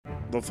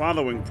The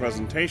following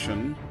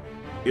presentation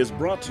is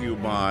brought to you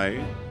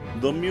by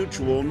the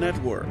Mutual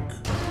Network.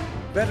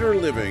 Better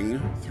living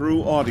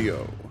through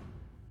audio.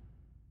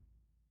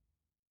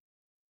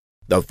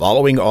 The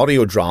following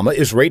audio drama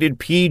is rated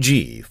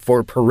PG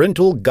for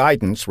parental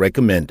guidance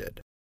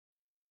recommended.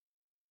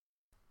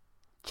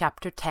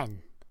 Chapter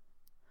 10.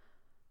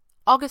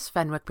 August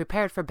Fenwick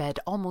prepared for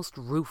bed almost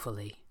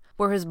ruefully.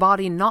 Were his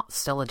body not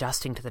still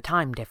adjusting to the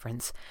time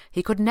difference,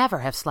 he could never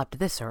have slept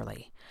this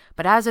early.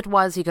 But as it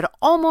was, he could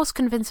almost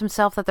convince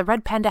himself that the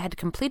Red Panda had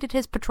completed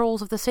his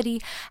patrols of the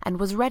city and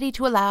was ready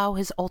to allow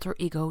his alter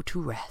ego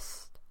to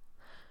rest.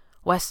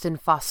 Weston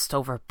fussed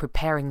over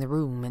preparing the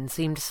room and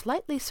seemed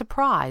slightly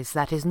surprised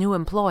that his new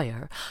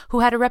employer,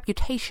 who had a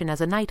reputation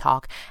as a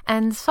nighthawk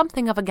and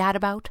something of a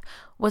gadabout,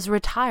 was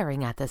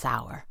retiring at this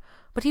hour.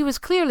 But he was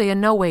clearly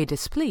in no way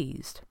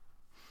displeased.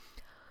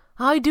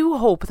 "I do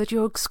hope that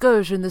your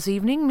excursion this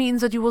evening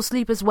means that you will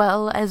sleep as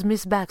well as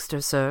Miss Baxter,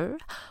 sir,"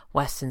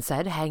 Weston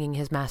said, hanging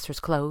his master's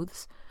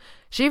clothes.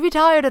 "She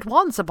retired at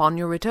once upon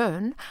your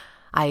return.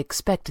 I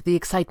expect the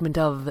excitement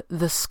of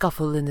the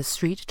scuffle in the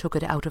street took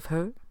it out of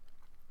her."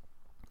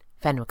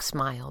 Fenwick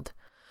smiled.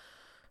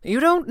 "You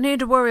don't need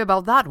to worry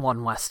about that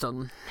one,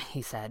 Weston,"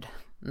 he said.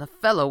 "The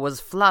fellow was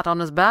flat on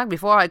his back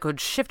before I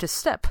could shift a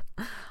step.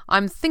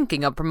 I'm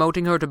thinking of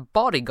promoting her to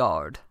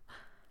bodyguard."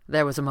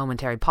 There was a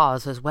momentary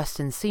pause as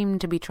Weston seemed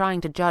to be trying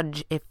to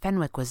judge if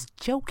Fenwick was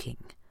joking.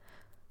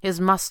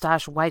 His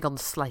mustache waggled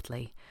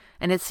slightly,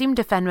 and it seemed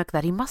to Fenwick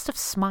that he must have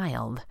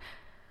smiled.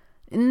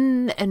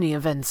 "In any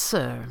event,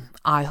 sir,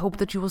 I hope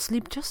that you will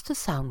sleep just as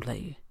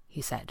soundly,"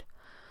 he said.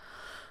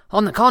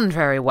 "On the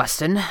contrary,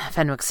 Weston,"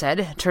 Fenwick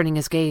said, turning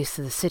his gaze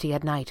to the city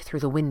at night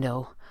through the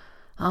window,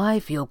 "I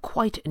feel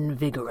quite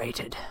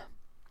invigorated."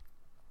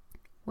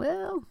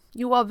 "Well,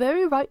 you are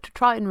very right to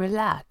try and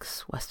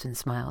relax," Weston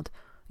smiled.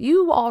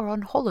 "You are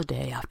on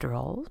holiday, after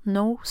all.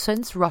 No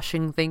sense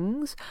rushing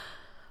things."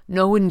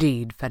 "No,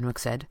 indeed," Fenwick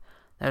said.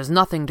 "There's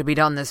nothing to be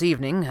done this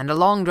evening, and a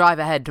long drive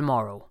ahead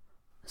tomorrow."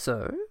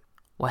 "Sir?"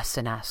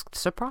 Weston asked,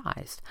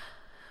 surprised.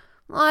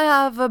 "I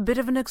have a bit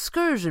of an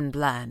excursion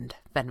planned,"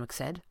 Fenwick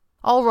said.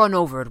 "I'll run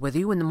over it with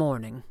you in the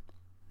morning."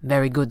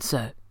 "Very good,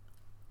 sir,"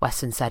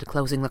 Weston said,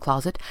 closing the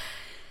closet.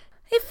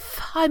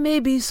 "If I may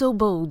be so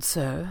bold,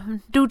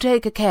 sir, do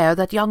take a care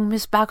that young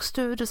Miss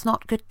Baxter does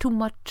not get too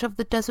much of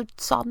the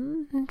desert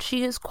sun.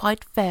 She is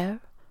quite fair."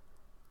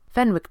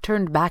 Fenwick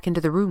turned back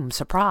into the room,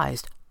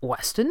 surprised.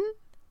 "Weston?"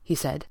 he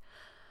said.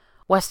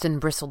 Weston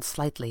bristled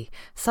slightly,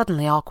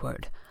 suddenly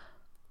awkward.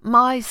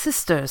 "My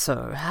sister,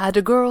 sir, had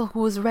a girl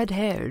who was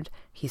red-haired,"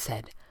 he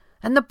said,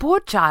 "and the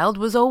poor child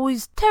was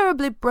always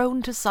terribly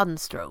prone to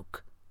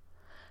sunstroke."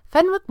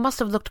 Fenwick must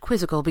have looked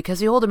quizzical because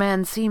the older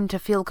man seemed to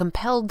feel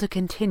compelled to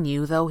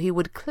continue, though he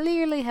would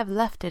clearly have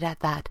left it at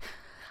that.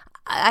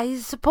 "I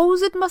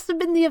suppose it must have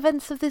been the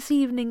events of this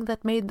evening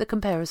that made the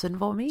comparison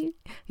for me,"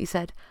 he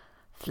said.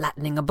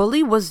 "Flattening a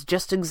bully was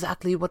just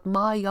exactly what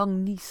my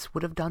young niece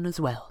would have done as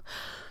well.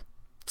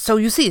 So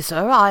you see,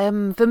 sir, I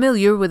am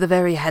familiar with the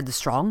very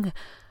headstrong,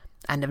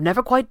 and have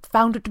never quite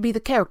found it to be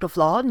the character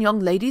flaw in young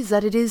ladies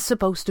that it is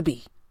supposed to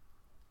be."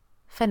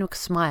 Fenwick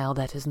smiled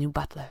at his new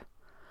butler.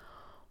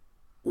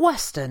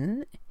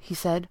 "Weston," he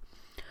said,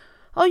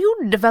 "are you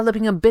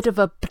developing a bit of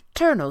a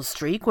paternal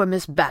streak where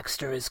Miss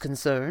Baxter is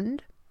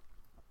concerned?"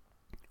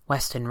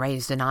 Weston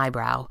raised an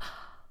eyebrow.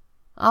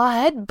 "A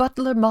head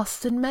butler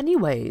must, in many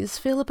ways,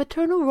 fill a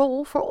paternal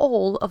role for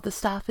all of the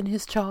staff in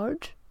his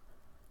charge."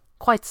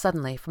 Quite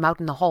suddenly, from out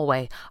in the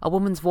hallway, a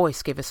woman's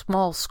voice gave a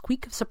small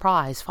squeak of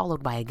surprise,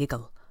 followed by a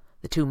giggle.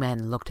 The two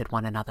men looked at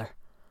one another.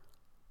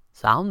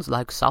 "Sounds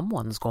like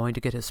someone's going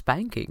to get a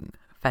spanking,"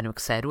 Fenwick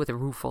said with a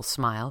rueful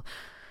smile.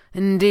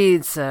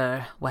 "Indeed,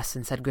 sir,"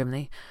 Weston said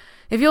grimly.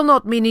 "If you'll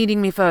not be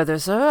needing me further,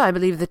 sir, I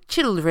believe the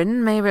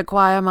children may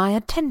require my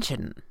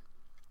attention."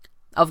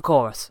 "Of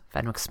course,"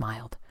 Fenwick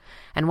smiled,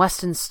 and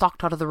Weston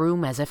stalked out of the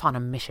room as if on a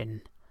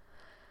mission.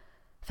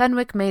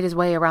 Fenwick made his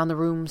way around the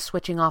room,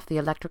 switching off the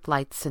electric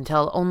lights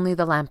until only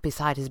the lamp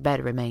beside his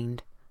bed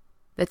remained.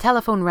 The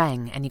telephone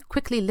rang, and he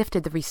quickly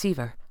lifted the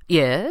receiver.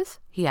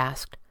 "Yes?" he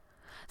asked.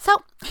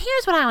 "So,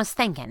 here's what I was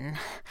thinking."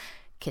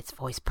 Kit's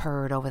voice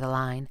purred over the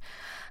line.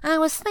 "I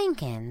was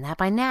thinking that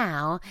by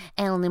now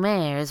El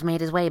Numaire's made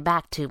his way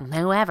back to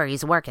whoever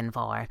he's working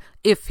for."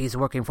 "If he's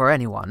working for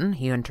anyone,"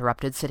 he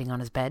interrupted, sitting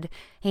on his bed.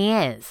 "He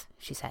is,"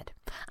 she said.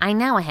 "I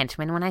know a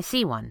henchman when I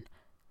see one."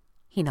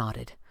 He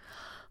nodded.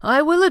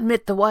 "I will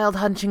admit the wild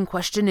hunching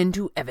question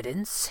into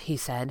evidence," he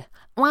said.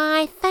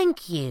 "Why,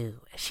 thank you,"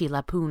 she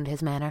lampooned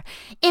his manner.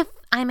 "If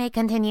I may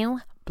continue."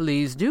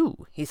 "Please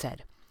do," he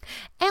said.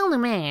 "El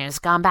Numaire's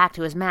gone back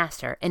to his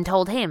master and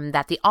told him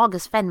that the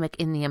August Fenwick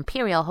in the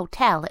Imperial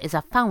Hotel is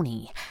a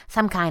phony,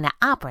 some kind of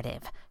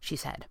operative," she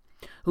said.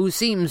 "Who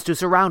seems to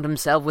surround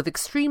himself with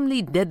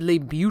extremely deadly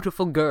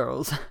beautiful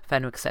girls,"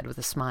 Fenwick said with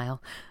a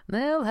smile.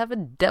 "They'll have a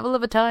devil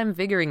of a time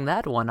figuring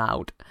that one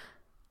out."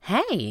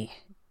 "Hey,"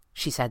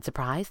 she said,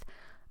 surprised.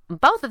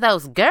 "Both of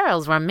those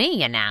girls were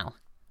me, you know."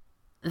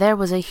 There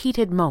was a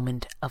heated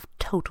moment of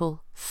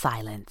total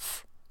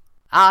silence.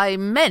 I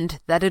meant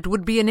that it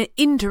would be an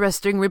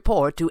interesting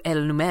report to El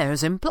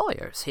Numaire's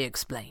employers, he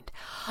explained.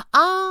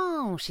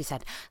 Oh, she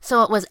said,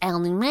 so it was El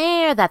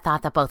Numaire that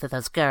thought that both of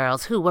those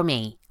girls, who were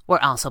me,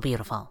 were also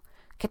beautiful.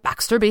 Kit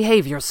Baxter,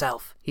 behave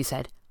yourself, he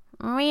said.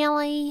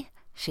 Really?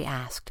 She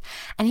asked,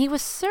 and he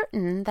was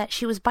certain that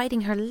she was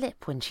biting her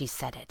lip when she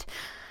said it.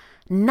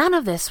 None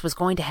of this was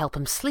going to help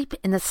him sleep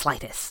in the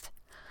slightest.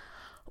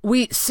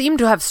 We seem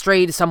to have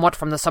strayed somewhat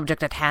from the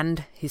subject at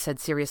hand, he said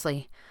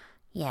seriously.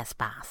 Yes,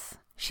 boss,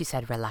 she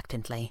said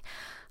reluctantly.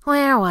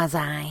 Where was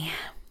I?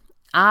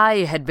 I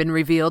had been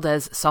revealed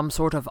as some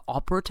sort of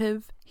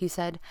operative, he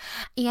said.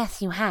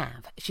 Yes, you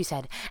have, she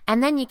said,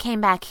 and then you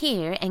came back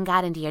here and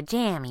got into your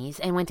jammies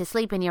and went to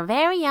sleep in your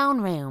very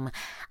own room,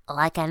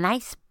 like a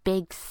nice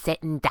big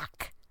sitting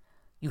duck.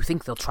 You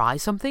think they'll try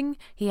something?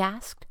 He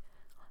asked.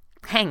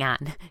 Hang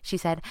on, she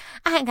said.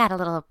 I got a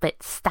little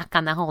bit stuck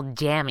on the whole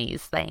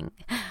jammies thing.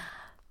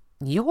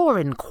 You're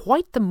in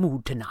quite the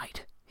mood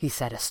tonight, he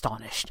said,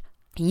 astonished.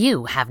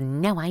 You have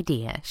no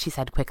idea, she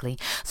said quickly.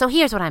 So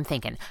here's what I'm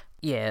thinking.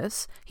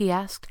 Yes, he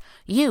asked.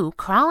 You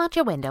crawl out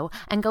your window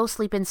and go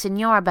sleep in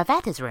Signora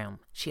Bavetta's room,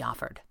 she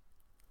offered.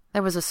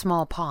 There was a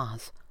small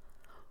pause.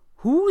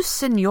 Who's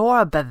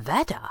Signora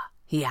Bavetta?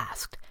 He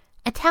asked.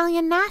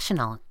 Italian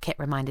national, Kit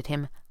reminded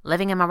him.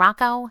 Living in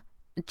Morocco?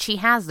 She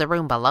has the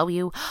room below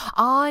you.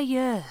 Ah,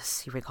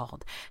 yes, he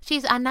recalled.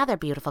 She's another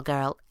beautiful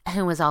girl,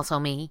 who is also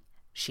me,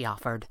 she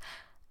offered.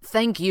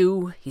 Thank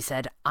you, he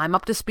said. I'm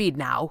up to speed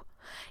now.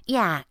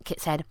 Yeah, Kit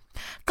said.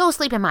 Go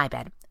sleep in my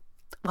bed.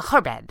 Well,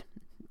 her bed.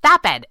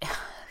 That bed.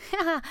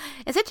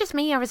 Is it just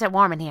me, or is it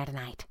warm in here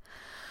tonight?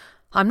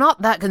 I'm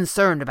not that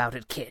concerned about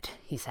it, Kit,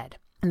 he said.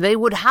 They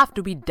would have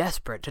to be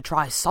desperate to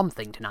try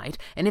something tonight,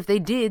 and if they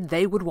did,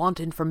 they would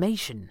want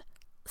information.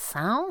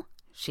 So?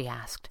 She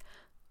asked.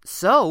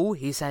 So,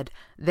 he said,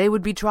 they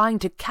would be trying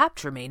to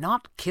capture me,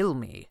 not kill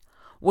me,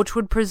 which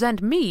would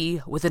present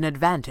me with an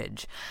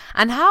advantage.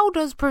 And how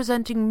does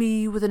presenting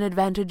me with an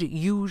advantage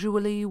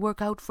usually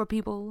work out for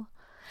people?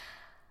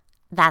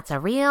 That's a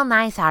real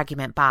nice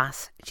argument,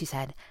 boss, she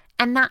said,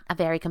 and not a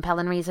very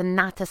compelling reason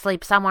not to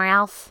sleep somewhere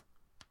else.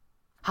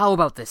 How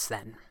about this,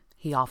 then?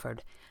 He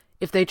offered.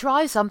 If they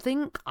try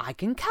something, I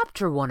can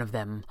capture one of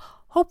them.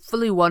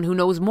 Hopefully one who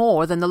knows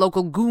more than the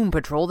local goon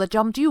patrol that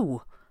jumped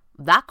you.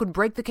 That could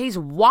break the case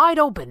wide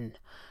open.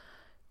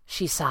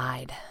 She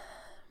sighed.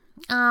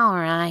 All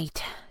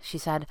right, she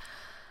said.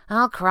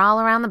 I'll crawl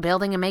around the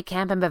building and make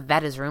camp in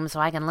Bavetta's room so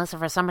I can listen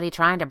for somebody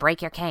trying to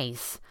break your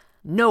case.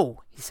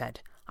 No, he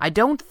said. I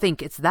don't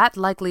think it's that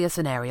likely a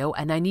scenario,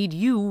 and I need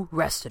you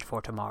rested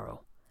for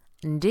tomorrow.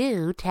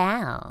 Do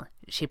tell,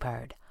 she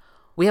purred.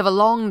 We have a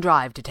long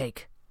drive to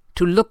take.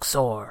 To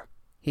Luxor,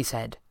 he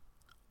said.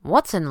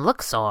 What's in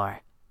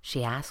Luxor?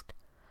 She asked.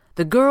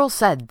 The girl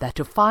said that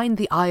to find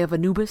the Eye of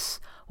Anubis,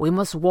 we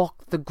must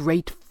walk the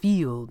Great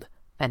Field,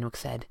 Fenwick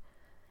said.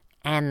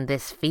 And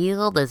this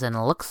field is in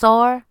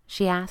Luxor?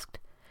 She asked.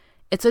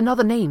 It's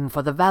another name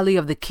for the Valley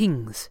of the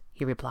Kings,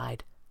 he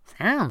replied.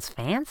 Sounds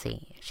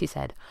fancy, she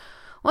said.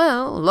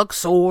 Well,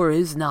 Luxor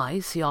is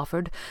nice, he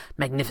offered.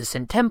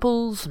 Magnificent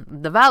temples.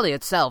 The valley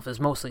itself is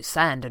mostly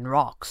sand and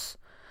rocks.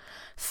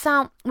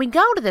 So, we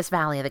go to this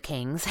Valley of the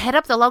Kings, head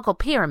up the local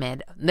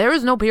pyramid. There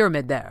is no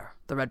pyramid there,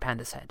 the Red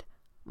Panda said.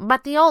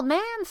 But the old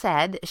man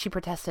said, she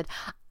protested.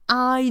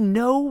 I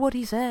know what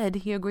he said,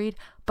 he agreed,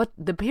 but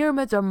the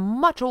pyramids are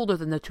much older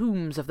than the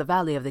tombs of the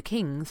Valley of the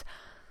Kings.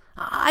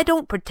 I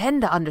don't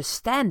pretend to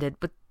understand it,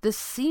 but this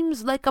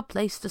seems like a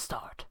place to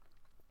start.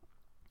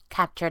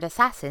 Captured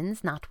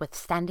assassins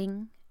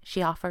notwithstanding,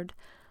 she offered.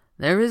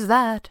 There is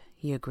that,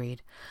 he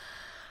agreed.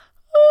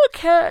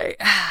 Okay,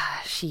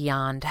 she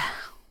yawned.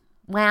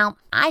 Well,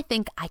 I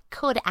think I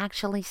could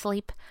actually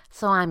sleep,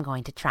 so I'm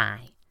going to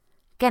try.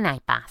 Good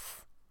night,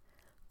 boss.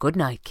 Good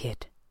night,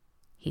 Kit,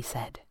 he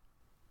said.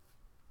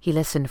 He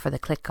listened for the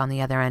click on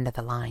the other end of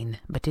the line,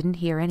 but didn't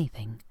hear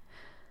anything.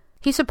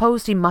 He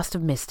supposed he must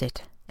have missed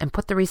it, and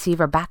put the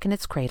receiver back in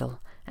its cradle,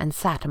 and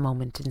sat a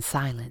moment in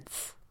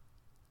silence.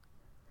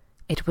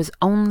 It was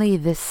only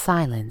this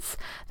silence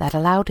that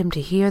allowed him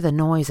to hear the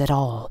noise at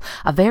all,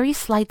 a very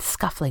slight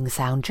scuffling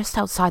sound just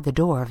outside the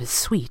door of his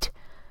suite.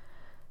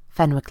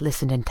 Fenwick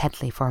listened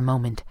intently for a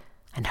moment,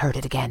 and heard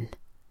it again.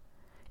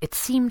 It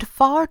seemed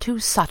far too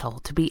subtle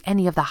to be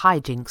any of the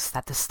hijinks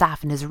that the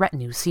staff and his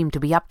retinue seemed to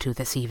be up to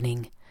this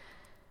evening.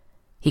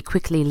 He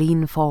quickly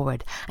leaned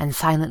forward and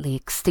silently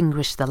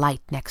extinguished the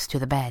light next to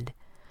the bed.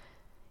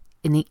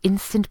 In the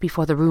instant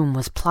before the room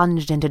was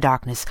plunged into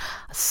darkness,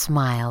 a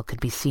smile could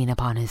be seen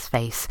upon his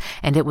face,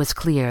 and it was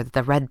clear that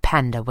the Red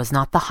Panda was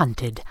not the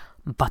hunted,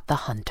 but the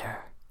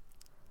hunter.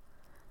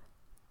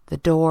 The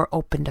door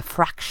opened a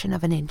fraction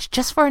of an inch,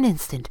 just for an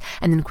instant,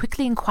 and then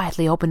quickly and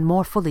quietly opened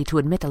more fully to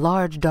admit a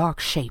large dark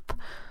shape.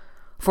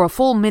 For a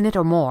full minute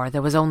or more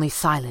there was only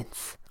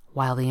silence,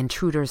 while the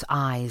intruder's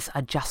eyes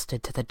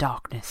adjusted to the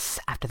darkness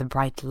after the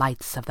bright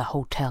lights of the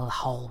hotel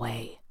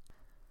hallway.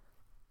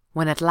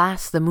 When at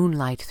last the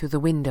moonlight through the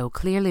window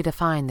clearly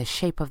defined the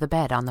shape of the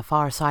bed on the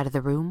far side of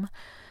the room,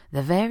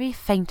 the very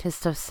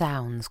faintest of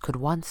sounds could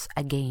once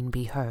again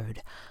be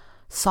heard,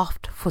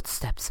 soft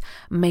footsteps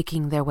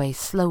making their way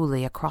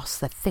slowly across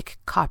the thick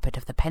carpet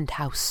of the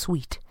penthouse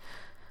suite.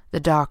 The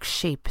dark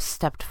shape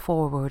stepped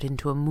forward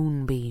into a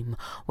moonbeam,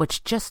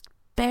 which just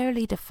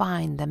barely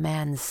defined the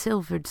man's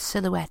silvered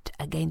silhouette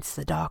against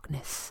the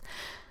darkness.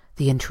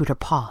 The intruder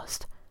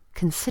paused,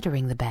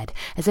 considering the bed,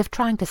 as if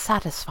trying to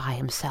satisfy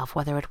himself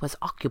whether it was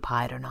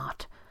occupied or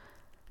not,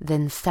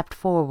 then stepped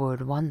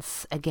forward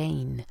once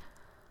again.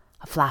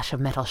 A flash of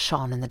metal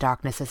shone in the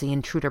darkness as the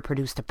intruder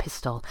produced a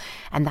pistol,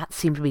 and that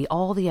seemed to be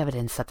all the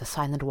evidence that the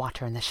silent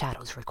watcher in the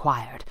shadows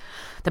required.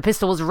 The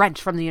pistol was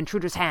wrenched from the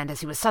intruder's hand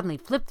as he was suddenly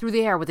flipped through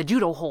the air with a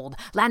judo hold,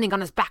 landing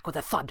on his back with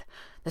a thud.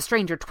 The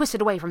stranger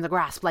twisted away from the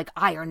grasp like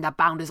iron that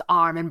bound his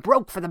arm and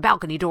broke for the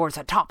balcony doors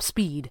at top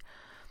speed.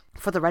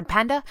 For the Red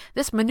Panda,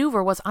 this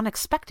maneuver was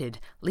unexpected,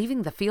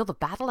 leaving the field of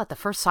battle at the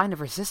first sign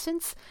of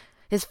resistance.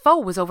 His foe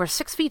was over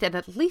 6 feet and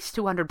at least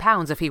 200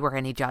 pounds if he were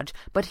any judge,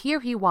 but here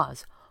he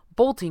was,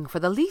 bolting for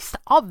the least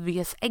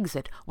obvious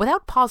exit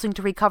without pausing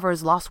to recover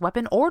his lost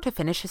weapon or to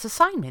finish his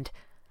assignment.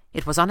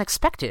 It was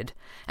unexpected,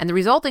 and the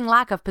resulting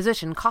lack of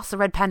position cost the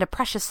Red Panda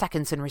precious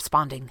seconds in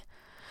responding.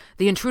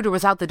 The intruder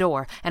was out the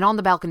door and on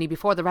the balcony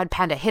before the Red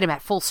Panda hit him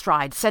at full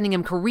stride, sending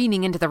him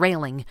careening into the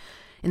railing.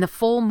 In the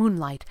full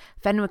moonlight,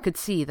 Fenwick could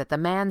see that the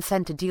man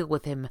sent to deal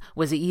with him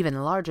was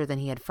even larger than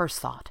he had first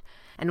thought,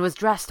 and was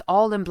dressed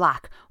all in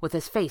black, with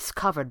his face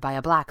covered by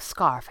a black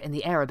scarf in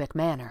the Arabic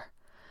manner.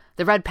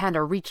 The Red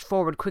Panda reached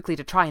forward quickly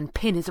to try and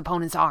pin his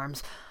opponent's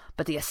arms,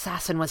 but the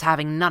assassin was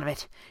having none of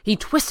it. He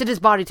twisted his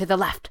body to the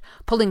left,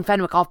 pulling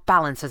Fenwick off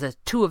balance as the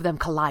two of them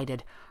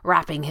collided,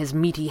 wrapping his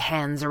meaty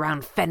hands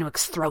around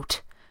Fenwick's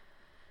throat.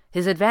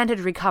 His advantage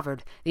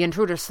recovered, the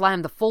intruder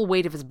slammed the full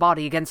weight of his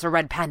body against the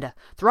Red Panda,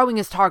 throwing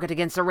his target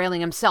against the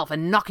railing himself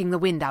and knocking the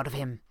wind out of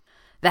him.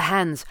 The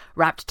hands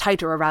wrapped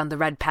tighter around the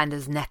Red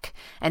Panda's neck,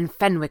 and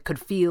Fenwick could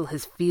feel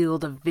his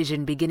field of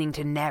vision beginning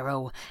to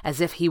narrow, as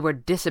if he were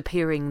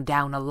disappearing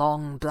down a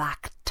long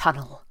black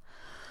tunnel.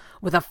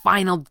 With a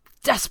final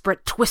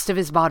desperate twist of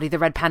his body, the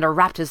Red Panda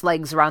wrapped his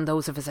legs around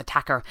those of his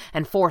attacker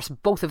and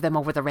forced both of them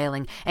over the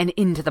railing and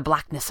into the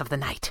blackness of the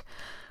night.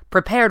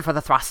 Prepared for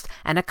the thrust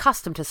and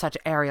accustomed to such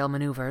aerial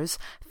maneuvers,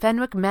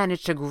 Fenwick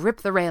managed to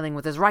grip the railing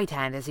with his right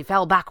hand as he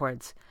fell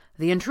backwards.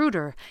 The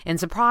intruder, in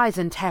surprise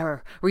and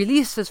terror,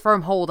 released his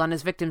firm hold on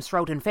his victim's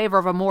throat in favor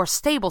of a more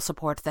stable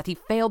support that he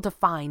failed to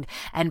find,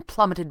 and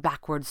plummeted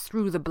backwards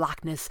through the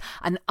blackness,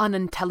 an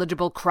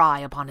unintelligible cry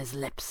upon his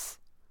lips.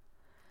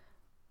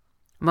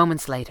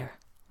 Moments later,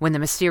 when the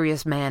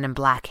mysterious man in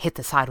black hit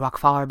the sidewalk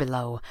far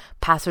below,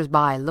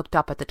 passers-by looked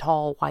up at the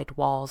tall white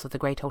walls of the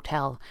great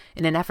hotel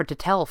in an effort to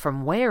tell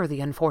from where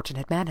the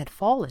unfortunate man had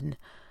fallen.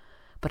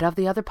 But of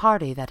the other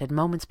party that had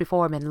moments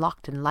before been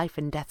locked in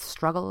life-and-death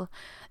struggle,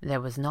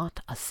 there was not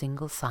a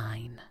single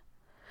sign.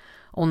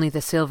 Only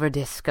the silver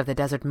disk of the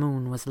desert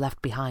moon was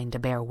left behind to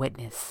bear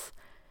witness,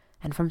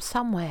 and from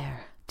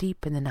somewhere,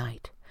 deep in the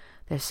night,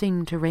 there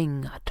seemed to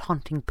ring a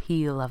taunting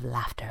peal of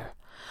laughter,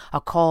 a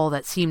call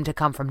that seemed to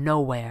come from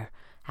nowhere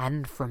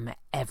and from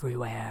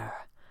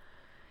everywhere.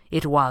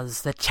 It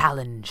was the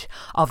challenge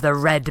of the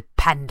Red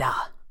Panda.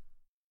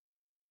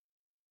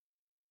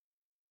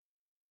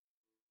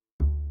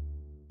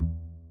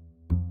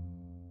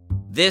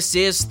 This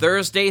is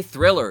Thursday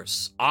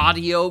Thrillers,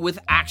 audio with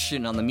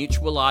action on the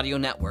Mutual Audio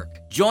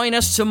Network. Join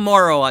us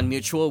tomorrow on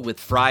Mutual with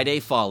Friday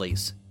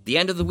Follies, the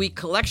end-of-the-week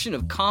collection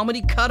of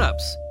comedy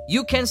cut-ups.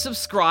 You can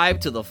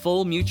subscribe to the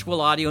full Mutual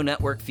Audio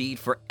Network feed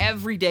for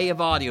every day of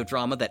audio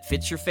drama that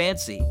fits your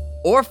fancy,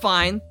 or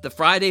find the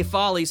Friday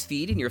Follies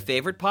feed in your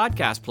favorite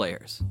podcast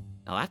players.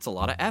 Now that's a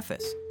lot of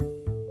F's.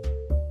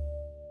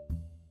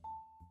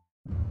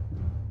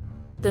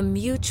 The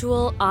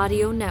Mutual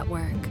Audio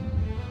Network.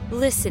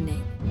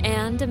 Listening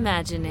and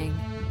imagining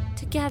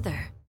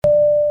together.